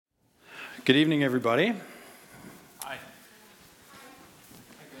Good evening, everybody. Hi.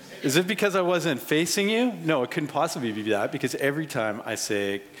 Is it because I wasn't facing you? No, it couldn't possibly be that, because every time I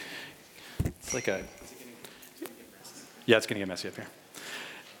say, it's like a, yeah, it's going to get messy up here.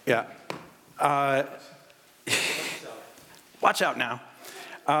 Yeah. Watch out now.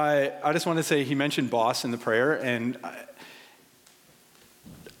 I just want to say he mentioned boss in the prayer, and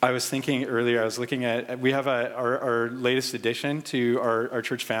I was thinking earlier, I was looking at, we have our latest addition to our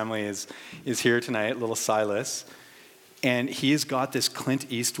church family is here tonight, little Silas. And he's got this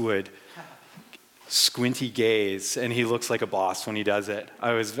Clint Eastwood squinty gaze, and he looks like a boss when he does it.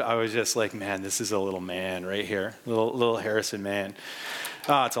 I was just like, man, this is a little man right here, little Harrison man.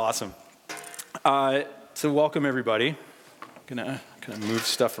 It's awesome. So welcome everybody. Gonna move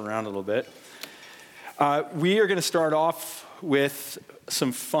stuff around a little bit. We are gonna start off with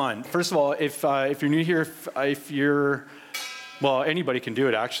some fun. First of all, if you're new here, well, anybody can do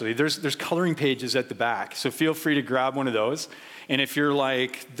it actually. There's coloring pages at the back, so feel free to grab one of those. And if you're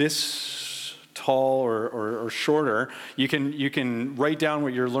like this tall or shorter, you can write down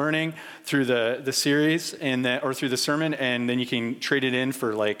what you're learning through the series or through the sermon, and then you can trade it in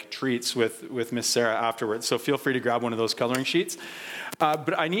for like treats with Miss Sarah afterwards. So feel free to grab one of those coloring sheets.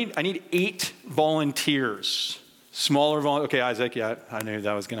 But I need 8 volunteers. Smaller volunteers. Okay, Isaac, yeah, I knew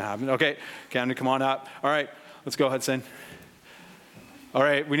that was going to happen. Okay, Camden, come on up. All right, let's go, Hudson. All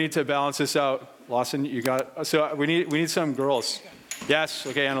right, we need to balance this out. Lawson, you got, so we need some girls. Yes,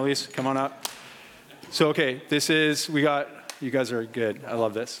 okay, Annalise, come on up. So, okay, you guys are good. I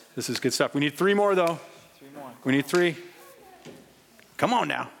love this. This is good stuff. We need 3 more, though. 3 more. We need 3. Come on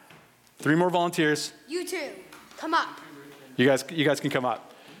now. 3 more volunteers. You two, come up. You guys can come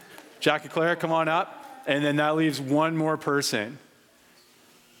up. Jack and Claire, come on up. And then that leaves 1 more person.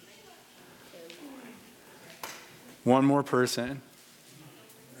 1 more person.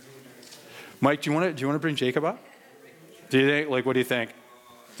 Mike, do you want to bring Jacob up? Do you think, what do you think? Do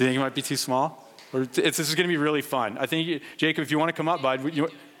you think he might be too small? Or this is going to be really fun. I think, Jacob, if you want to come up, bud.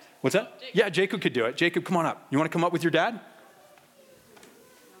 What's that? Jacob. Yeah, Jacob could do it. Jacob, come on up. You want to come up with your dad?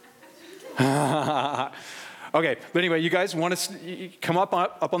 Okay, but anyway, you guys want to come up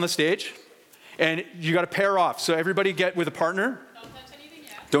on the stage? And you got to pair off. So everybody get with a partner. Don't touch anything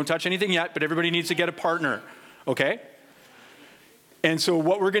yet. Don't touch anything yet, but everybody needs to get a partner. Okay? And so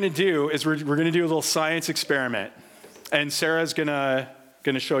what we're going to do is we're going to do a little science experiment. And Sarah's going to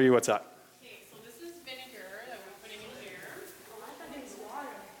show you what's up. Okay, so this is vinegar that we're putting in here. Oh, I thought it was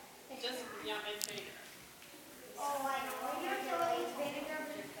water. Yeah, it's vinegar. Oh, I know. You're showing vinegar.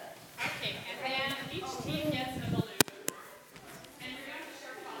 Okay, and then each team gets a balloon. And you're going to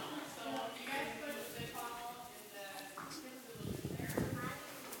share funnel. So you guys put the funnel in the balloon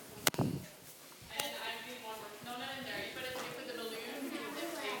there. And I'm doing one more. No, not in there. You put the balloon in the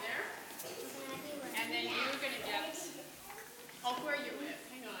thing there. And then you're going to get. Oh, who are you with?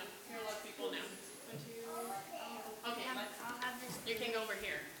 Hang on. Here are a lot of people now. Okay, you can go over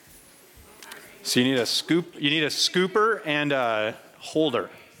here. All right. So you need a scooper and a holder.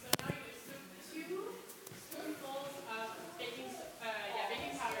 So now you scoop 2 spoonfuls of baking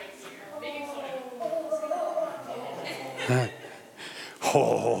powder in here. Baking soda.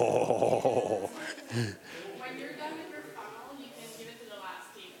 Oh. When you're done with your funnel, you can give it to the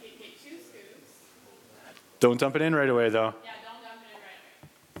last team. Okay, take 2 scoops. Don't dump it in right away, though. Yeah, don't dump it in right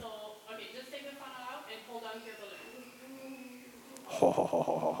away. So, okay, just take the funnel out and hold on to your balloon.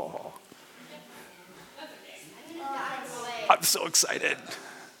 Oh. That's okay. I'm so excited.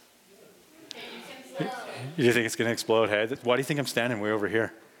 Okay, you can slow. You think it's going to explode? Hey, why do you think I'm standing way over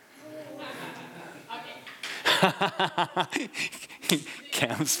here? Okay.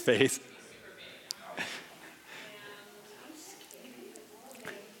 Cam's face.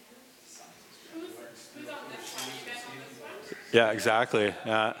 Who's on this one? You guys on this one? Yeah, exactly.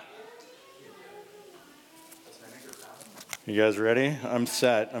 Yeah. You guys ready? I'm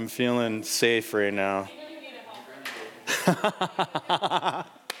set. I'm feeling safe right now.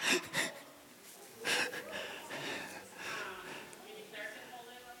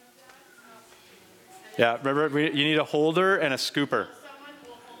 Yeah, remember, you need a holder and a scooper. Someone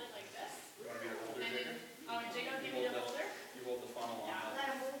will hold it like this. And then, Jacob, give me the holder. You hold the funnel on.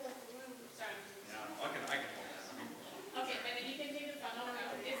 Sorry. Yeah, I can hold that. Okay, and then you can take the funnel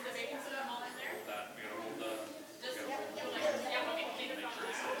around. Is the baking soda all in there? We gotta hold the. Just, yeah, okay, take the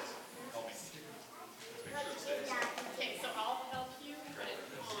funnel out. Help me. Okay, so I'll help you put it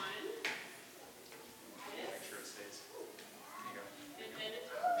on. Make sure it stays. There you go. And then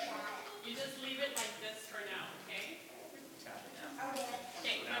you just leave it like this for now, okay? Tap it down.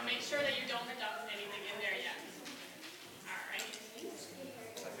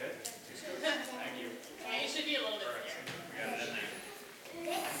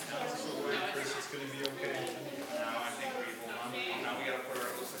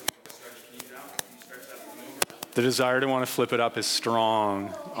 The desire to want to flip it up is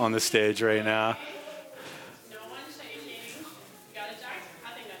strong on the stage right now. No one's shaking. You got it, Jack?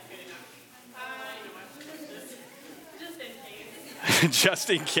 I think that's good enough. You know what? Just in case. Just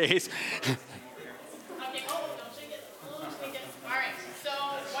in case. Okay, don't shake it. Don't shake it. All right, so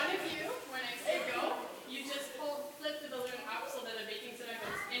one of you, when I say go, you just flip the balloon up so that the baking soda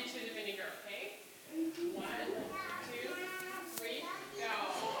goes into the vinegar, okay? 1, 2, 3, go.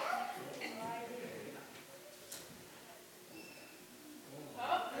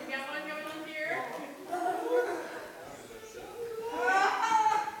 Oh, we got one going on here.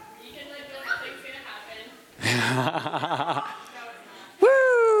 You can let go, nothing's gonna happen.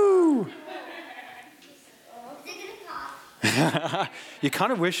 Woo! Is it gonna pop? You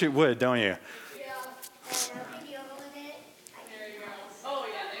kind of wish it would, don't you? Yeah. Can you open it? There you go. Oh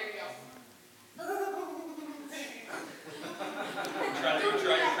yeah, there you go. You're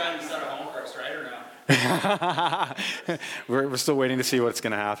trying to start at home first, right, or no? We're still waiting to see what's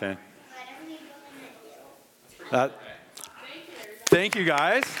going to happen. That, thank you,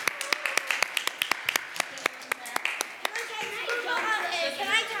 guys. Can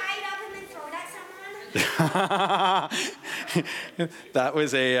I tie it up and then throw it at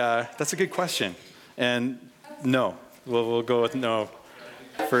someone? That's a good question. And no, we'll go with no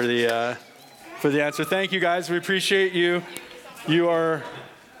for the answer. Thank you, guys. We appreciate you. You are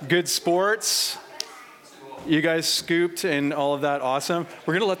good sports. You guys scooped and all of that. Awesome.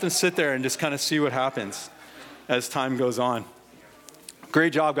 We're going to let them sit there and just kind of see what happens as time goes on.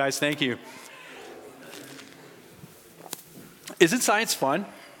 Great job, guys. Thank you. Isn't science fun?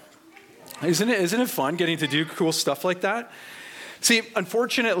 Isn't it fun getting to do cool stuff like that? See,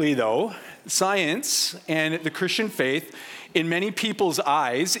 unfortunately, though, science and the Christian faith, in many people's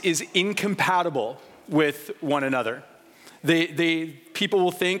eyes, is incompatible with one another. People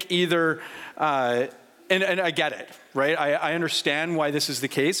will think either, and I get it, right? I understand why this is the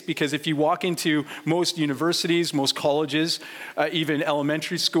case, because if you walk into most universities, most colleges, even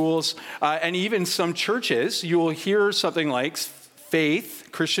elementary schools, and even some churches, you will hear something like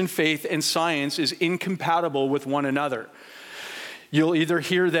Christian faith and science is incompatible with one another. You'll either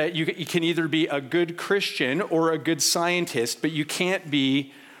hear that you can either be a good Christian or a good scientist, but you can't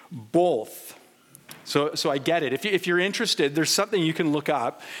be both. So I get it. If you're interested, there's something you can look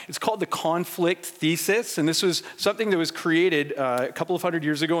up. It's called the conflict thesis, and this was something that was created a couple of hundred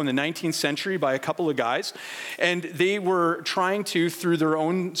years ago in the 19th century by a couple of guys, and they were trying to, through their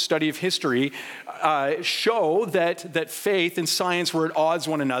own study of history, show that faith and science were at odds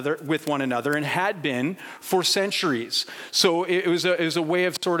with one another and had been for centuries. So it was a way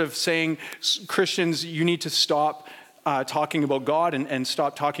of sort of saying, Christians, you need to stop talking about God and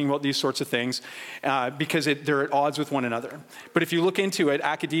stop talking about these sorts of things because they're at odds with one another. But if you look into it,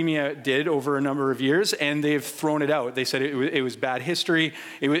 academia did over a number of years, and they've thrown it out. They said it was bad history,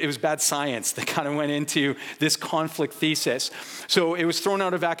 it was bad science that kind of went into this conflict thesis. So it was thrown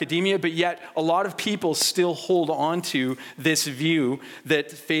out of academia, but yet a lot of people still hold on to this view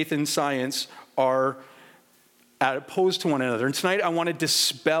that faith and science are opposed to one another. And tonight I want to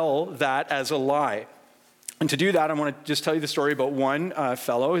dispel that as a lie. And to do that, I want to just tell you the story about one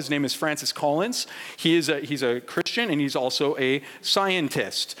fellow. His name is Francis Collins. He's a Christian, and he's also a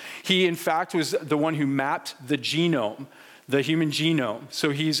scientist. He, in fact, was the one who mapped the genome, the human genome. So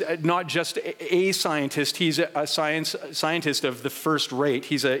he's not just a scientist, he's a scientist of the first rate.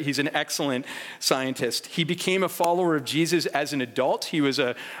 He's an excellent scientist. He became a follower of Jesus as an adult. He was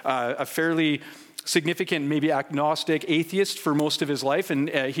a fairly significant, maybe agnostic atheist for most of his life, and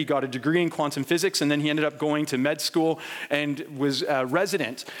he got a degree in quantum physics, and then he ended up going to med school and was a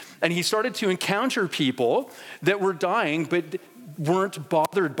resident. And he started to encounter people that were dying but weren't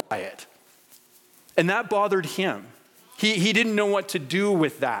bothered by it. And that bothered him. He didn't know what to do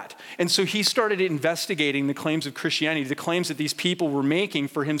with that. And so he started investigating the claims of Christianity, the claims that these people were making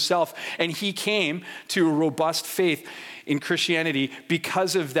for himself, and he came to a robust faith in Christianity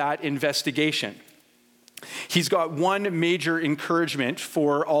because of that investigation. He's got one major encouragement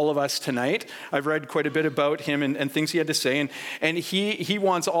for all of us tonight. I've read quite a bit about him and things he had to say. And he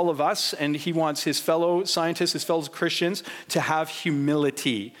wants all of us, and he wants his fellow scientists, his fellow Christians, to have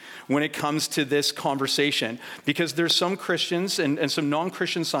humility when it comes to this conversation. Because there's some Christians and some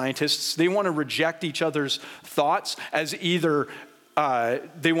non-Christian scientists, they want to reject each other's thoughts as either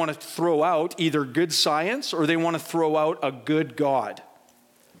they want to throw out either good science or they want to throw out a good God.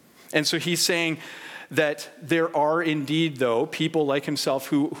 And so he's saying that there are indeed, though, people like himself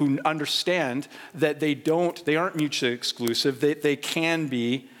who understand that they aren't mutually exclusive, they can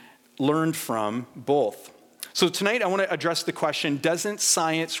be learned from both. So tonight I want to address the question, doesn't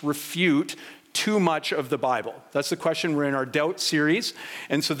science refute too much of the Bible? That's the question. We're in our doubt series.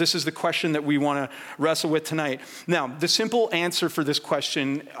 And so this is the question that we want to wrestle with tonight. Now, the simple answer for this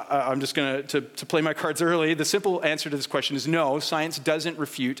question, I'm just going to play my cards early. The simple answer to this question is no, science doesn't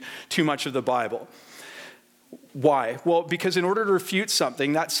refute too much of the Bible. Why? Well, because in order to refute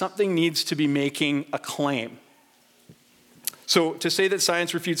something, that something needs to be making a claim. So to say that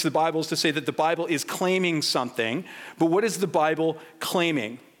science refutes the Bible is to say that the Bible is claiming something. But what is the Bible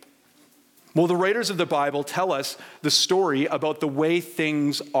claiming? Well, the writers of the Bible tell us the story about the way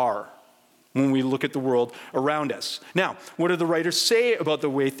things are when we look at the world around us. Now, what do the writers say about the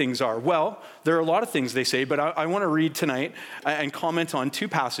way things are? Well, there are a lot of things they say, but I want to read tonight and comment on two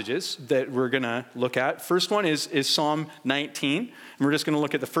passages that we're going to look at. First one is Psalm 19, and we're just going to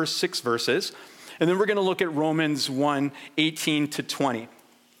look at the first 6 verses. And then we're going to look at Romans 1, 18 to 20.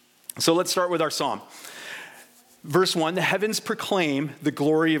 So let's start with our psalm. Verse 1, the heavens proclaim the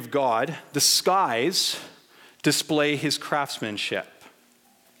glory of God. The skies display his craftsmanship.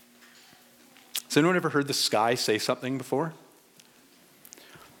 Has anyone ever heard the sky say something before?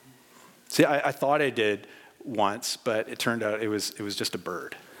 See, I thought I did once, but it turned out it was just a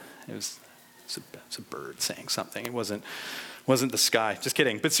bird. It's a bird saying something. It wasn't the sky. Just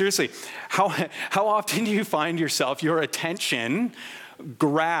kidding. But seriously, how often do you find your attention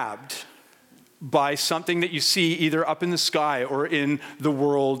grabbed by something that you see either up in the sky or in the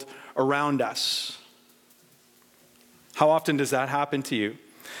world around us? How often does that happen to you?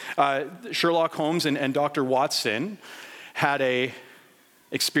 Sherlock Holmes and Dr. Watson had a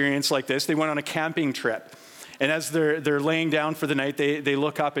experience like this. They went on a camping trip. And as they're laying down for the night, they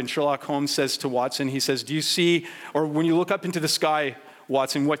look up, and Sherlock Holmes says to Watson, he says, do you see, or when you look up into the sky,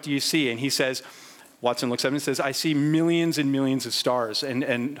 Watson, what do you see? And Watson looks up and says, I see millions and millions of stars.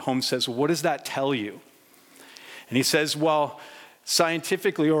 And Holmes says, what does that tell you? And he says, well,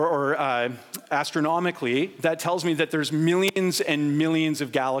 scientifically or astronomically, that tells me that there's millions and millions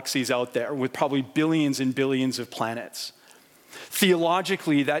of galaxies out there with probably billions and billions of planets.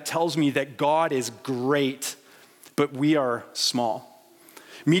 Theologically, that tells me that God is great, but we are small.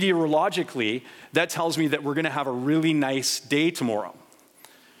 Meteorologically, that tells me that we're going to have a really nice day tomorrow.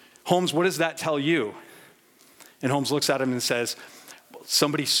 Holmes, what does that tell you? And Holmes looks at him and says,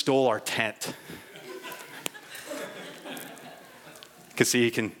 somebody stole our tent.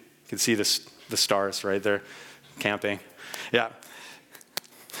 He can see the stars, right? They're camping. Yeah.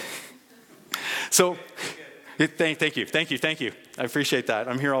 So, thank you. I appreciate that.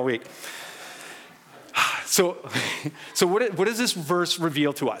 I'm here all week. So what does this verse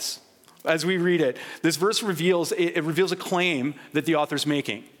reveal to us? As we read it, this verse reveals a claim that the author's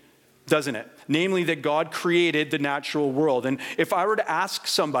making, doesn't it? Namely, that God created the natural world. And if I were to ask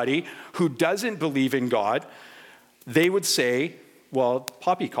somebody who doesn't believe in God, they would say, well,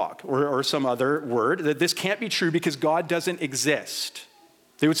 poppycock, or some other word, that this can't be true because God doesn't exist.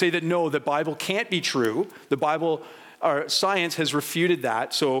 They would say that no, the Bible can't be true. The Bible, or science has refuted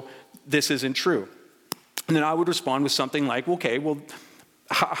that, so this isn't true. And then I would respond with something like, okay, well,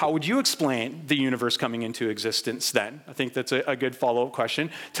 how would you explain the universe coming into existence then? I think that's a good follow-up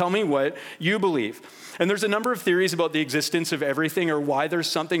question. Tell me what you believe. And there's a number of theories about the existence of everything or why there's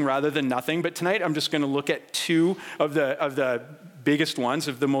something rather than nothing. But tonight I'm just going to look at 2 of the biggest ones,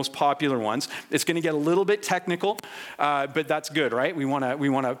 of the most popular ones. It's going to get a little bit technical, but that's good, right? We want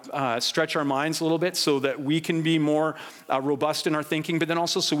to stretch our minds a little bit so that we can be more robust in our thinking, but then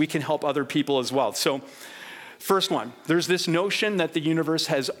also so we can help other people as well. So first one, there's this notion that the universe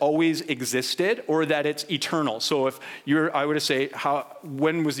has always existed or that it's eternal. So if I were to say,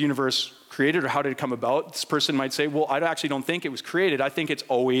 when was the universe created or how did it come about? This person might say, well, I actually don't think it was created. I think it's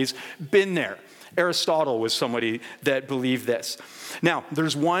always been there. Aristotle was somebody that believed this. Now,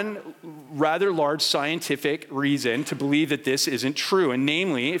 there's one rather large scientific reason to believe that this isn't true. And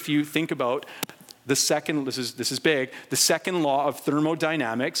namely, if you think about the second, this is big, the second law of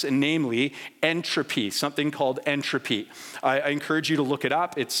thermodynamics, and namely entropy, something called entropy. I encourage you to look it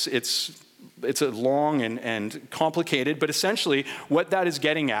up. It's a long and complicated, but essentially what that is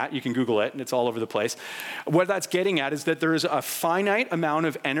getting at, you can Google it, and it's all over the place. What that's getting at is that there is a finite amount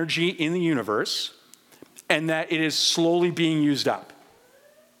of energy in the universe, and that it is slowly being used up.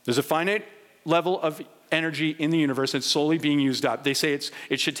 There's a finite level of energy in the universe, and it's slowly being used up. They say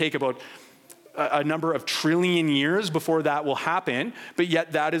it should take about a number of trillion years before that will happen, but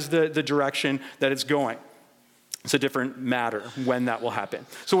yet that is the direction that it's going. It's a different matter when that will happen.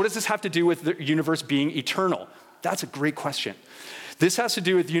 So what does this have to do with the universe being eternal? That's a great question. This has to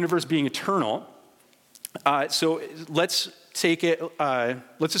do with the universe being eternal. So let's take it,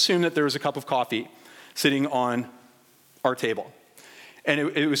 let's assume that there was a cup of coffee sitting on our table. And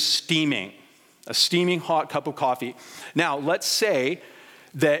it was steaming. A steaming hot cup of coffee. Now, let's say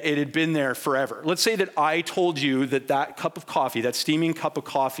that it had been there forever. Let's say that I told you that that cup of coffee, that steaming cup of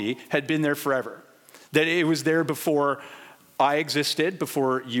coffee, had been there forever. That it was there before I existed,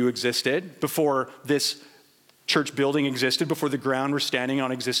 before you existed, before this church building existed, before the ground we're standing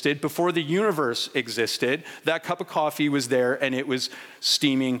on existed, before the universe existed. That cup of coffee was there and it was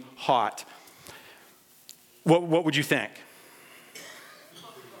steaming hot. What would you think?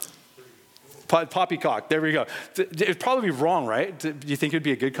 Poppycock, there we go. It'd probably be wrong, right? Do you think it'd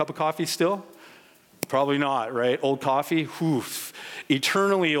be a good cup of coffee still? Probably not, right? Old coffee, oof.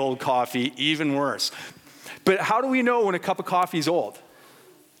 Eternally old coffee, even worse. But how do we know when a cup of coffee is old?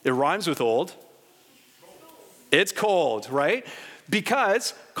 It rhymes with old. It's cold, right?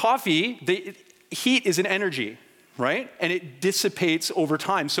 Because coffee, the heat is an energy, right? And it dissipates over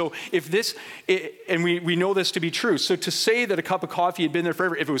time. So if this, and we know this to be true. So to say that a cup of coffee had been there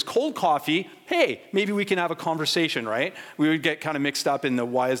forever, if it was cold coffee, hey, maybe we can have a conversation, right? We would get kind of mixed up in the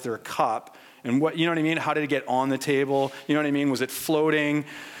why is there a cup? And what, you know what I mean? How did it get on the table? You know what I mean? Was it floating?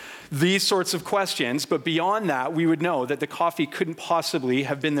 These sorts of questions. But beyond that, we would know that the coffee couldn't possibly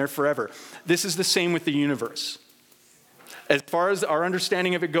have been there forever. This is the same with the universe. As far as our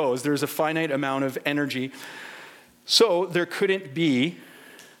understanding of it goes, there's a finite amount of energy. So there couldn't be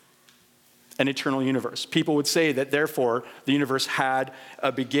an eternal universe. People would say that therefore the universe had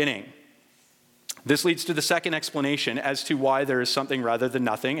a beginning. This leads to the second explanation as to why there is something rather than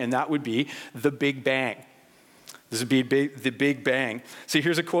nothing, and that would be the Big Bang. This would be the Big Bang. So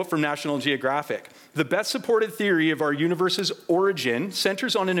here's a quote from National Geographic. The best supported theory of our universe's origin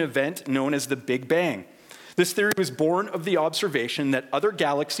centers on an event known as the Big Bang. This theory was born of the observation that other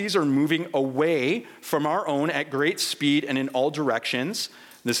galaxies are moving away from our own at great speed and in all directions.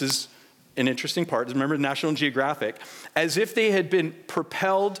 This is an interesting part. Remember National Geographic. As if they had been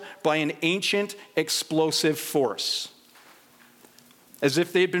propelled by an ancient explosive force. As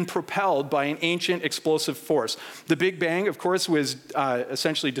if they had been propelled by an ancient explosive force. The Big Bang, of course, was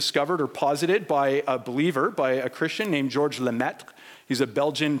essentially discovered or posited by a believer, by a Christian named Georges Lemaitre. He's a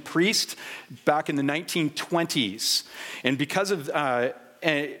Belgian priest back in the 1920s. And because of,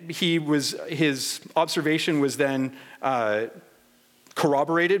 his observation was then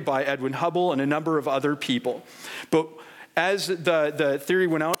corroborated by Edwin Hubble and a number of other people. But as the theory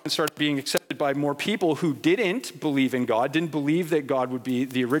went out and started being accepted by more people who didn't believe in God, didn't believe that God would be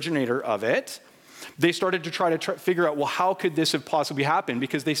the originator of it, they started to try to figure out, well, how could this have possibly happened?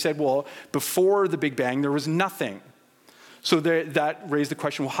 Because they said, well, before the Big Bang, there was nothing. So that raised the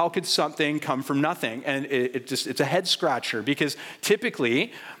question, well, how could something come from nothing? And it's a head scratcher because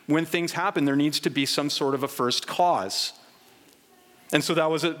typically when things happen, there needs to be some sort of a first cause. And so that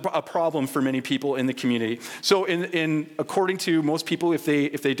was a problem for many people in the community. So according to most people, if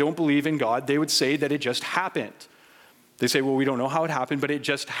they don't believe in God, they would say that it just happened. They say, well, we don't know how it happened, but it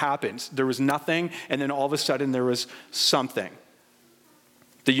just happened. There was nothing, and then all of a sudden there was something.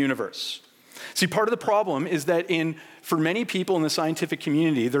 The universe. See, part of the problem is that for many people in the scientific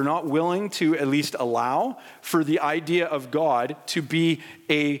community, they're not willing to at least allow for the idea of God to be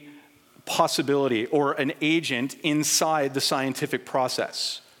a possibility or an agent inside the scientific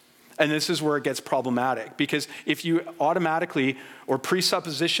process. And this is where it gets problematic, because if you automatically or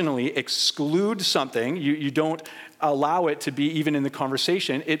presuppositionally exclude something, you don't allow it to be even in the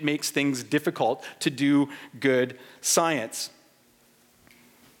conversation, it makes things difficult to do good science.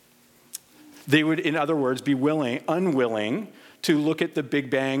 They would, in other words, be unwilling to look at the Big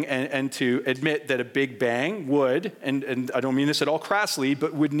Bang and to admit that a Big Bang would, and I don't mean this at all crassly,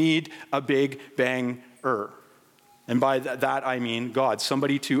 but would need a Big Banger. And by that I mean God,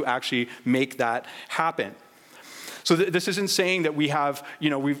 somebody to actually make that happen. So this isn't saying that we have,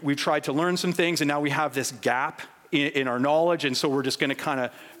 we've tried to learn some things and now we have this gap in our knowledge, and so we're just going to kind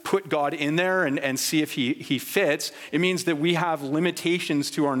of put God in there and see if he fits. It means that we have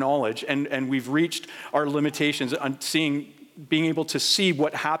limitations to our knowledge, and we've reached our limitations on being able to see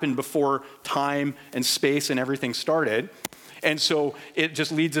what happened before time and space and everything started. And so it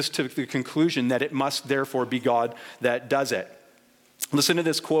just leads us to the conclusion that it must therefore be God that does it. Listen to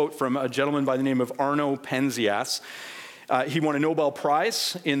this quote from a gentleman by the name of Arno Penzias. He won a Nobel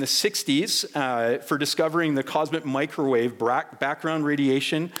Prize in the 60s for discovering the cosmic microwave background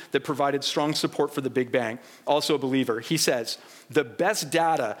radiation that provided strong support for the Big Bang. Also a believer. He says, the best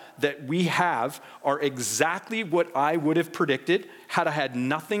data that we have are exactly what I would have predicted had I had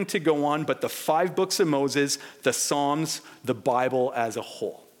nothing to go on but the 5 books of Moses, the Psalms, the Bible as a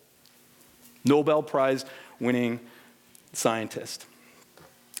whole. Nobel Prize winning scientist.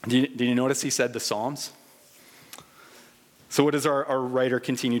 Did you notice he said the Psalms? So what does our writer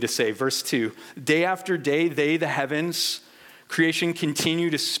continue to say? Verse 2, day after day, they, the heavens, creation continue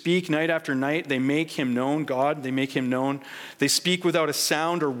to speak night after night. They make him known, God, they make him known. They speak without a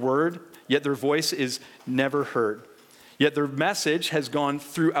sound or word, yet their voice is never heard. Yet their message has gone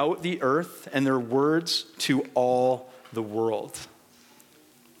throughout the earth and their words to all the world.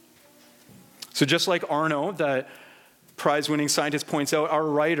 So just like Arno, the prize-winning scientist, points out, our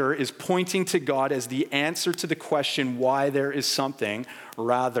writer is pointing to God as the answer to the question why there is something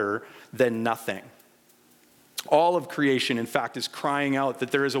rather than nothing. All of creation, in fact, is crying out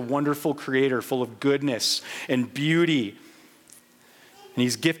that there is a wonderful creator full of goodness and beauty. And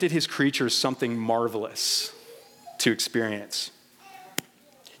he's gifted his creatures something marvelous to experience.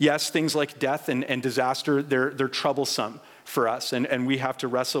 Yes, things like death and disaster, they're troublesome for us, and we have to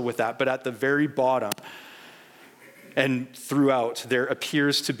wrestle with that. But at the very bottom and throughout, there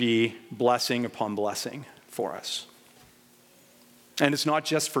appears to be blessing upon blessing for us. And it's not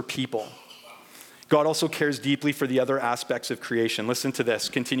just for people. God also cares deeply for the other aspects of creation. Listen to this,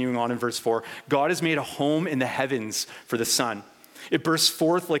 continuing on in verse 4. God has made a home in the heavens for the sun. It bursts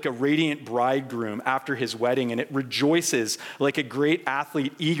forth like a radiant bridegroom after his wedding, and it rejoices like a great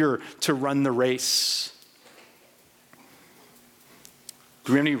athlete eager to run the race.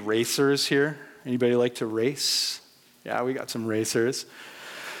 Do we have any racers here? Anybody like to race? Yeah, we got some racers.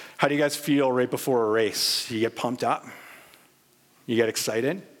 How do you guys feel right before a race? You get pumped up? You get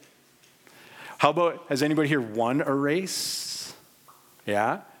excited? How about, has anybody here won a race?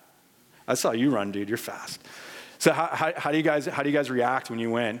 Yeah? I saw you run, dude. You're fast. So how do you guys react when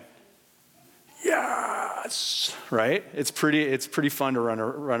you win? Yes, right? It's pretty fun to run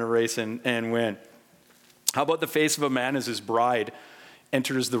a race and win. How about the face of a man as his bride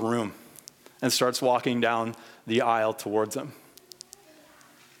enters the room and starts walking down the aisle towards him?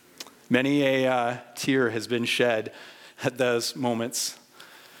 Many a tear has been shed at those moments,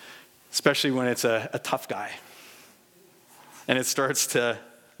 especially when it's a tough guy. And it starts to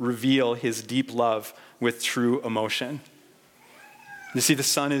reveal his deep love with true emotion. You see, the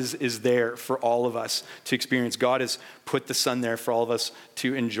sun is there for all of us to experience. God has put the sun there for all of us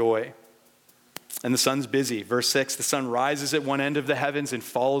to enjoy. And the sun's busy. Verse 6, the sun rises at one end of the heavens and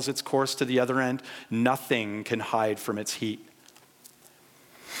follows its course to the other end. Nothing can hide from its heat.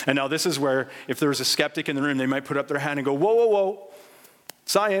 And now this is where, if there was a skeptic in the room, they might put up their hand and go, whoa, whoa, whoa,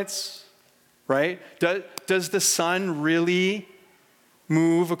 science, right? Does the sun really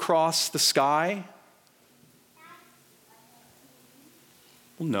move across the sky?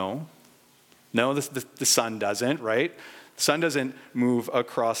 Well, no, the sun doesn't, right? The sun doesn't move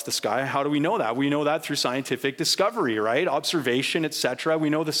across the sky. How do we know that? We know that through scientific discovery, right? Observation, etc.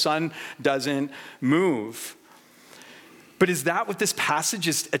 We know the sun doesn't move. But is that what this passage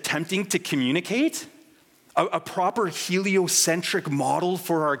is attempting to communicate? A proper heliocentric model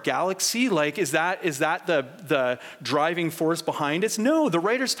for our galaxy? Like, is that the driving force behind it? No, the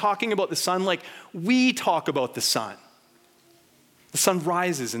writer's talking about the sun like we talk about the sun. The sun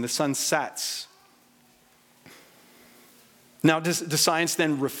rises and the sun sets. Now, does science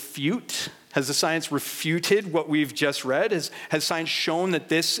then refute? Has the science refuted what we've just read? Has science shown that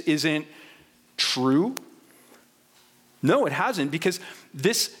this isn't true? No, it hasn't, because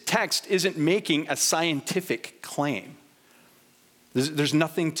this text isn't making a scientific claim. There's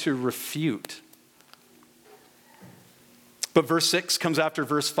nothing to refute. But verse 6 comes after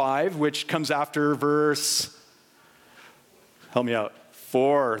verse 5, which comes after verse, help me out,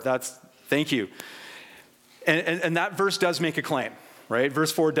 4. Thank you. And that verse does make a claim, right?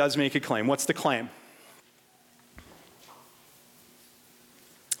 Verse 4 does make a claim. What's the claim?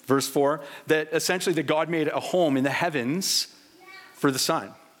 Verse 4, that essentially that God made a home in the heavens for the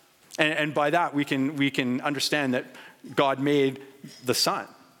sun. And by that, we can understand that God made the sun.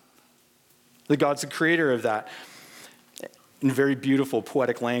 That God's the creator of that. In very beautiful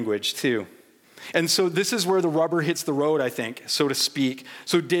poetic language, too. And so this is where the rubber hits the road, I think, so to speak.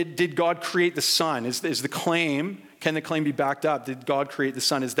 So did God create the sun? Is the claim, can the claim be backed up? Did God create the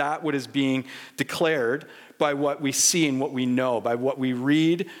sun? Is that what is being declared by what we see and what we know, by what we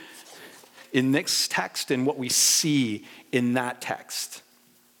read in this text and what we see in that text?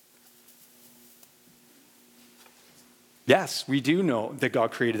 Yes, we do know that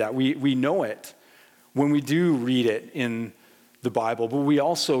God created that. We know it when we do read it in the Bible, but we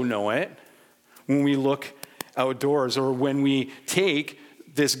also know it when we look outdoors, or when we take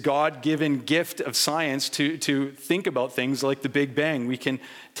this God-given gift of science to think about things like the Big Bang. We can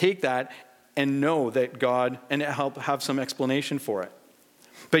take that and know that God, and have some explanation for it.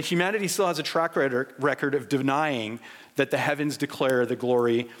 But humanity still has a track record of denying that the heavens declare the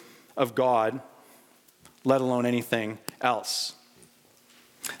glory of God, let alone anything else.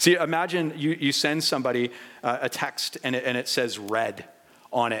 See, imagine you send somebody a text and it says read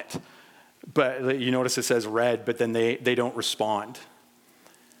on it. But you notice it says read, but then they don't respond.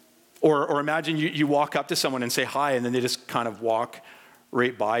 Or imagine you walk up to someone and say hi, and then they just kind of walk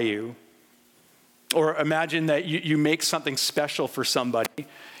right by you. Or imagine that you make something special for somebody,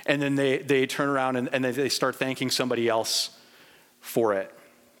 and then they turn around and they start thanking somebody else for it.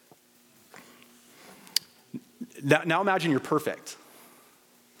 Now imagine you're perfect.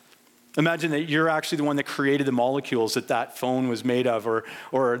 Imagine that you're actually the one that created the molecules that phone was made of,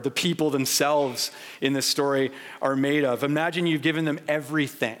 or the people themselves in this story are made of. Imagine you've given them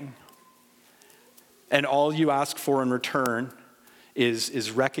everything, and all you ask for in return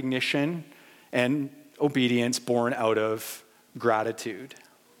is recognition and obedience born out of gratitude.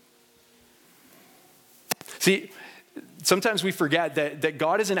 See, sometimes we forget that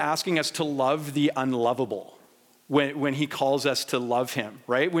God isn't asking us to love the unlovable when he calls us to love him,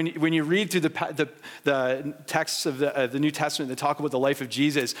 right? When you read through the texts of the New Testament that talk about the life of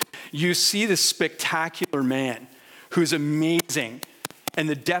Jesus, you see this spectacular man who's amazing and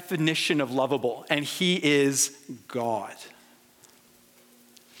the definition of lovable, and he is God.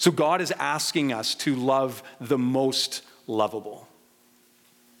 So God is asking us to love the most lovable.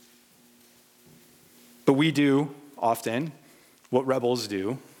 But we do often what rebels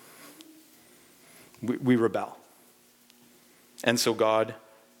do. We rebel. And so God,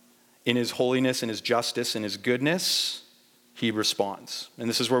 in his holiness and his justice and his goodness, he responds. And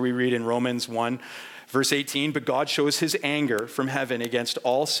this is where we read in Romans 1, verse 18, but God shows his anger from heaven against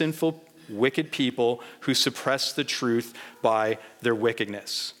all sinful, wicked people who suppress the truth by their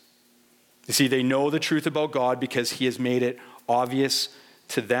wickedness. You see, they know the truth about God because he has made it obvious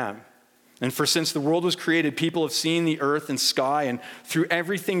to them. And for since the world was created, people have seen the earth and sky, and through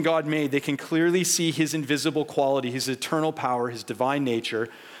everything God made, they can clearly see his invisible quality, his eternal power, his divine nature,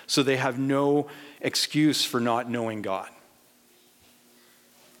 so they have no excuse for not knowing God.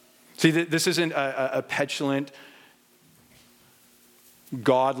 See, this isn't a petulant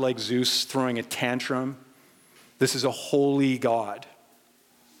God like Zeus throwing a tantrum. This is a holy God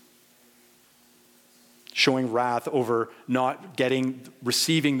showing wrath over not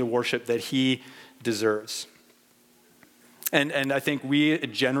receiving the worship that he deserves. And I think we,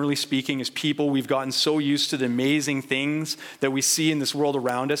 generally speaking, as people, we've gotten so used to the amazing things that we see in this world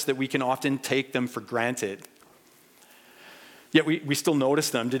around us that we can often take them for granted. Yet we still notice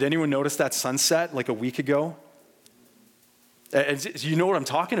them. Did anyone notice that sunset like a week ago? You know what I'm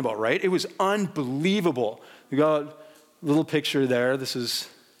talking about, right? It was unbelievable. We got a little picture there.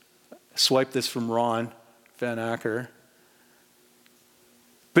 Swipe this from Ron Van Acker.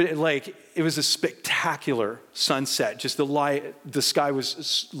 But it was a spectacular sunset. Just the sky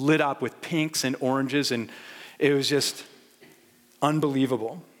was lit up with pinks and oranges, and it was just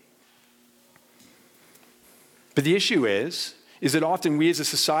unbelievable. But the issue is that often we as a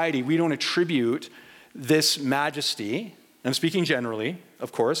society, we don't attribute this majesty, I'm speaking generally,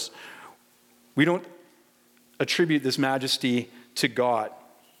 of course, we don't attribute this majesty to God.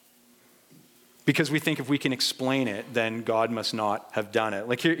 Because we think if we can explain it, then God must not have done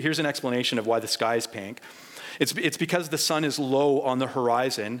it. Here's an explanation of why the sky is pink. It's because the sun is low on the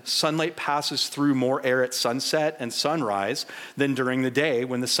horizon. Sunlight passes through more air at sunset and sunrise than during the day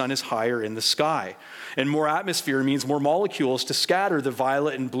when the sun is higher in the sky. And more atmosphere means more molecules to scatter the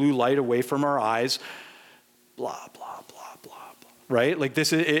violet and blue light away from our eyes. Blah, blah, blah, blah, blah. Right?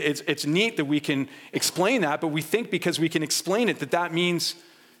 It's neat that we can explain that, but we think because we can explain it that means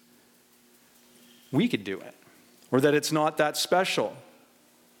we could do it, or that it's not that special.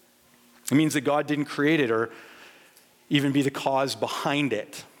 It means that God didn't create it or even be the cause behind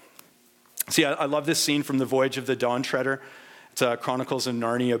it. See, I love this scene from The Voyage of the Dawn Treader. It's a Chronicles of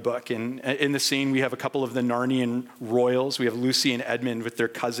Narnia book. And in the scene, we have a couple of the Narnian royals. We have Lucy and Edmund with their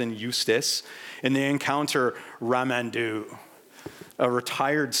cousin Eustace. And they encounter Ramandu, a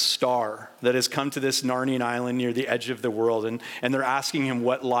retired star that has come to this Narnian island near the edge of the world. And they're asking him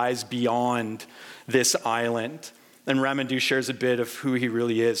what lies beyond this island. And Ramandu shares a bit of who he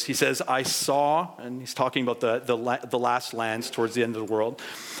really is. He says, I saw, and he's talking about the last lands towards the end of the world.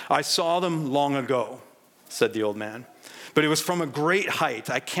 I saw them long ago, said the old man. But it was from a great height.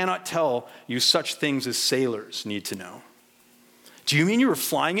 I cannot tell you such things as sailors need to know. Do you mean you were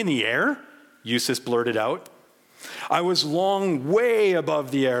flying in the air? Eustace blurted out. I was long way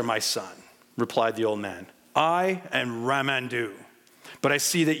above the air, my son, replied the old man. I am Ramandu. But I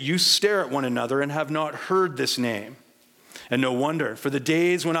see that you stare at one another and have not heard this name. And no wonder, for the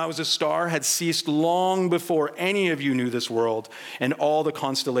days when I was a star had ceased long before any of you knew this world, and all the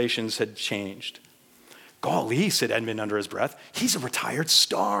constellations had changed. Golly, said Edmund under his breath, he's a retired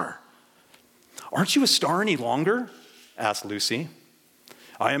star. Aren't you a star any longer? Asked Lucy.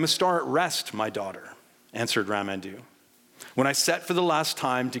 I am a star at rest, my daughter, answered Ramandu. When I set for the last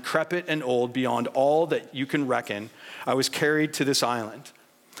time, decrepit and old beyond all that you can reckon, I was carried to this island.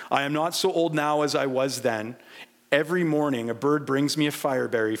 I am not so old now as I was then. Every morning a bird brings me a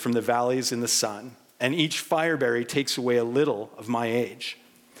fireberry from the valleys in the sun, and each fireberry takes away a little of my age.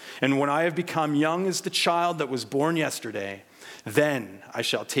 And when I have become young as the child that was born yesterday, then I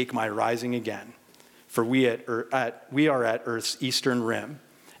shall take my rising again. For we are at earth's eastern rim,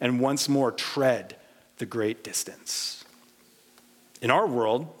 and once more tread the great distance. In our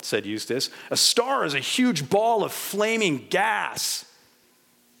world, said Eustace, a star is a huge ball of flaming gas.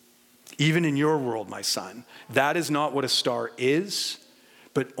 Even in your world, my son, that is not what a star is,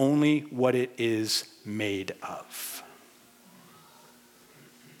 but only what it is made of.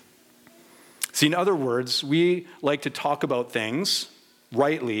 See, in other words, we like to talk about things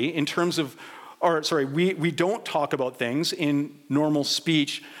rightly in terms of, we don't talk about things in normal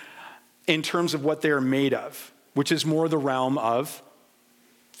speech in terms of what they're made of, which is more the realm of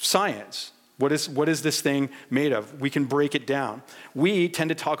science. What is this thing made of? We can break it down. We tend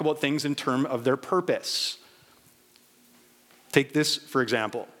to talk about things in terms of their purpose. Take this, for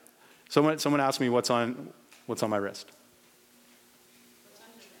example. Someone asked me what's on my wrist.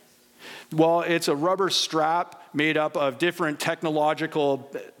 Well, it's a rubber strap made up of different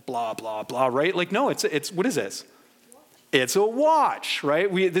technological blah, blah, blah, right? Like, no, it's what is this? It's a watch, right?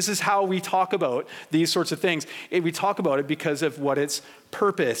 This is how we talk about these sorts of things. We talk about it because of what its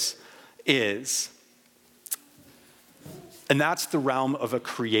purpose is. And that's the realm of a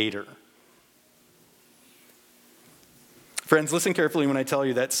creator. Friends, listen carefully when I tell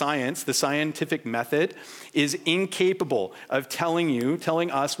you that science, the scientific method, is incapable of telling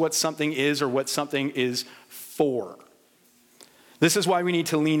us what something is or what something is for. This is why we need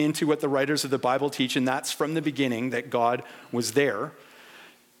to lean into what the writers of the Bible teach, and that's from the beginning that God was there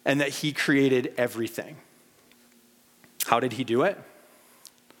and that he created everything. How did he do it?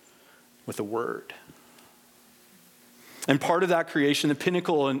 With a word. And part of that creation, the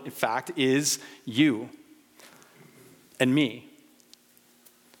pinnacle, in fact, is you and me.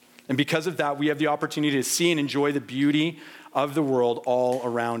 And because of that, we have the opportunity to see and enjoy the beauty of the world all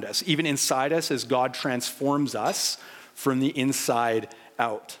around us, even inside us as God transforms us from the inside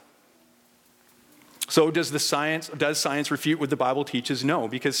out. So does science refute what the Bible teaches? No,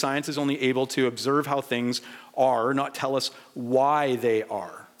 because science is only able to observe how things are, not tell us why they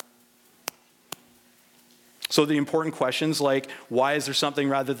are. So the important questions like, why is there something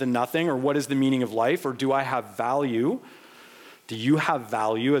rather than nothing? Or what is the meaning of life? Or do I have value? Do you have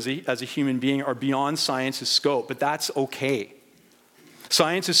value as a human being? Are beyond science's scope, but that's okay.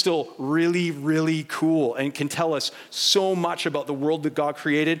 Science is still really, really cool and can tell us so much about the world that God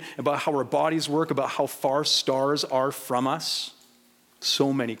created, about how our bodies work, about how far stars are from us.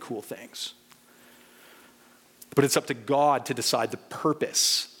 So many cool things. But it's up to God to decide the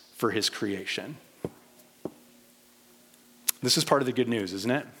purpose for his creation. This is part of the good news,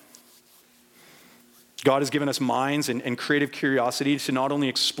 isn't it? God has given us minds and creative curiosity to not only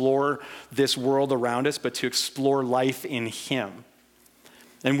explore this world around us, but to explore life in him.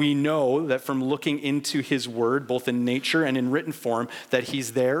 And we know that from looking into his word, both in nature and in written form, that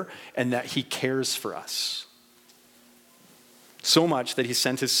he's there and that he cares for us. So much that he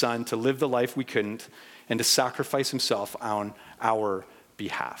sent his son to live the life we couldn't and to sacrifice himself on our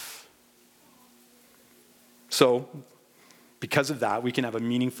behalf. So, because of that, we can have a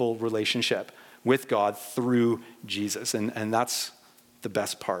meaningful relationship with God through Jesus. And that's the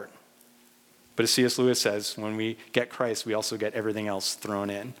best part. But as C.S. Lewis says, when we get Christ, we also get everything else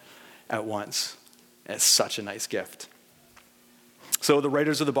thrown in at once. It's such a nice gift. So the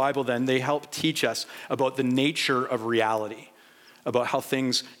writers of the Bible then, they help teach us about the nature of reality, about how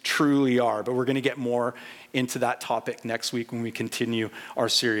things truly are. But we're going to get more into that topic next week when we continue our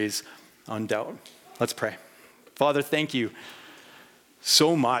series on doubt. Let's pray. Father, thank you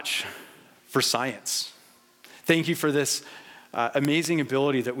so much for science. Thank you for this amazing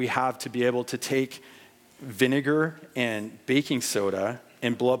ability that we have to be able to take vinegar and baking soda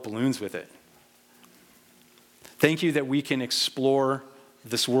and blow up balloons with it. Thank you that we can explore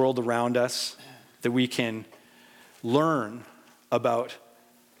this world around us, that we can learn about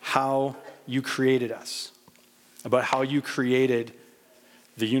how you created us, about how you created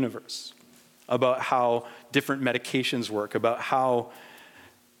the universe, about how different medications work, about how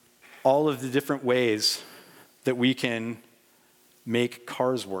all of the different ways that we can make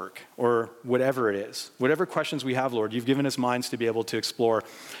cars work, or whatever it is. Whatever questions we have, Lord, you've given us minds to be able to explore.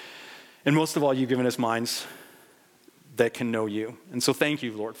 And most of all, you've given us minds that can know you. And so thank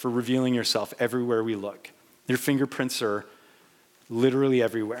you, Lord, for revealing yourself everywhere we look. Your fingerprints are literally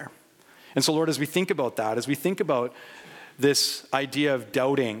everywhere. And so, Lord, as we think about that, as we think about this idea of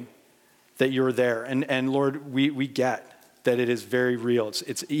doubting that you're there, and Lord, we get that it is very real.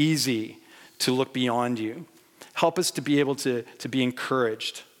 It's easy to look beyond you. Help us to be able to be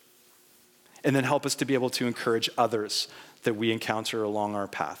encouraged. And then help us to be able to encourage others that we encounter along our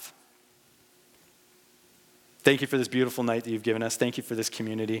path. Thank you for this beautiful night that you've given us. Thank you for this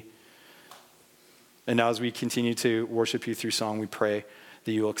community. And now as we continue to worship you through song, we pray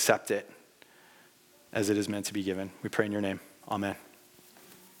that you will accept it as it is meant to be given. We pray in your name. Amen.